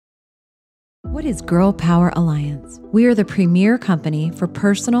What is Girl Power Alliance? We are the premier company for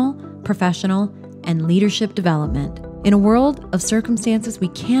personal, professional, and leadership development. In a world of circumstances we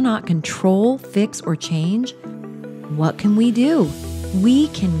cannot control, fix, or change, what can we do? We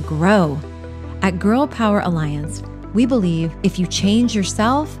can grow. At Girl Power Alliance, we believe if you change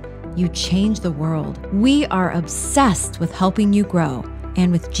yourself, you change the world. We are obsessed with helping you grow,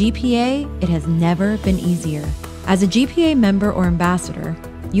 and with GPA, it has never been easier. As a GPA member or ambassador,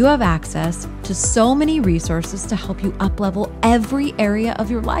 you have access to so many resources to help you up-level every area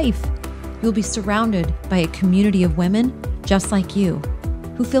of your life. You'll be surrounded by a community of women just like you,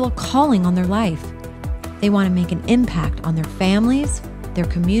 who feel a calling on their life. They want to make an impact on their families, their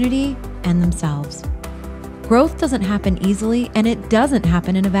community, and themselves. Growth doesn't happen easily, and it doesn't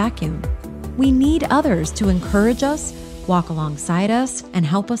happen in a vacuum. We need others to encourage us, walk alongside us, and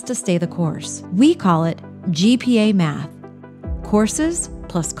help us to stay the course. We call it GPA Math. Courses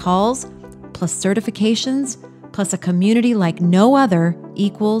plus calls plus certifications plus a community like no other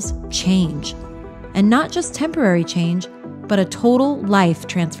equals change. And not just temporary change, but a total life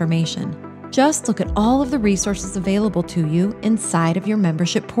transformation. Just look at all of the resources available to you inside of your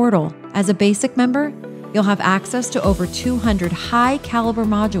membership portal. As a basic member, you'll have access to over 200 high-caliber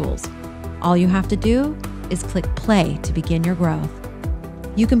modules. All you have to do is click play to begin your growth.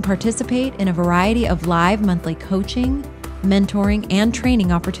 You can participate in a variety of live monthly coaching, mentoring, and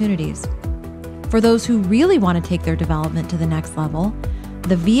training opportunities. For those who really want to take their development to the next level,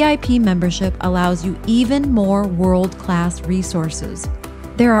 the VIP membership allows you even more world-class resources.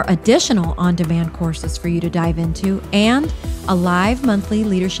 There are additional on-demand courses for you to dive into and a live monthly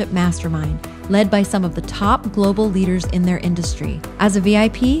leadership mastermind led by some of the top global leaders in their industry. As a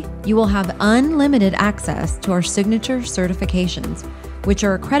VIP, you will have unlimited access to our signature certifications, which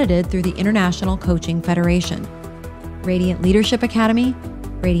are accredited through the International Coaching Federation, Radiant Leadership Academy,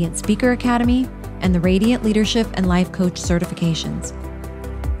 Radiant Speaker Academy, and the Radiant Leadership and Life Coach certifications.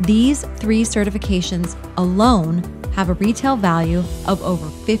 These 3 certifications alone have a retail value of over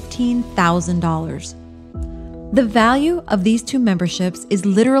 $15,000. The value of these 2 memberships is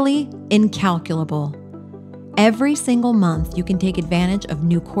literally incalculable. Every single month, you can take advantage of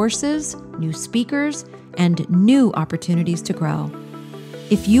new courses, new speakers, and new opportunities to grow.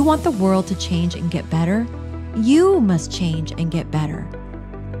 If you want the world to change and get better, you must change and get better.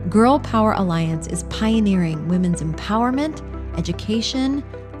 Girl Power Alliance is pioneering women's empowerment, education,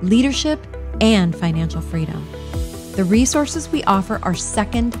 leadership, and financial freedom. The resources we offer are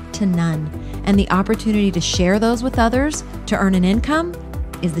second to none, and the opportunity to share those with others to earn an income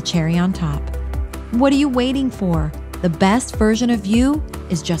is the cherry on top. What are you waiting for? The best version of you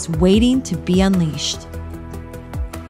is just waiting to be unleashed.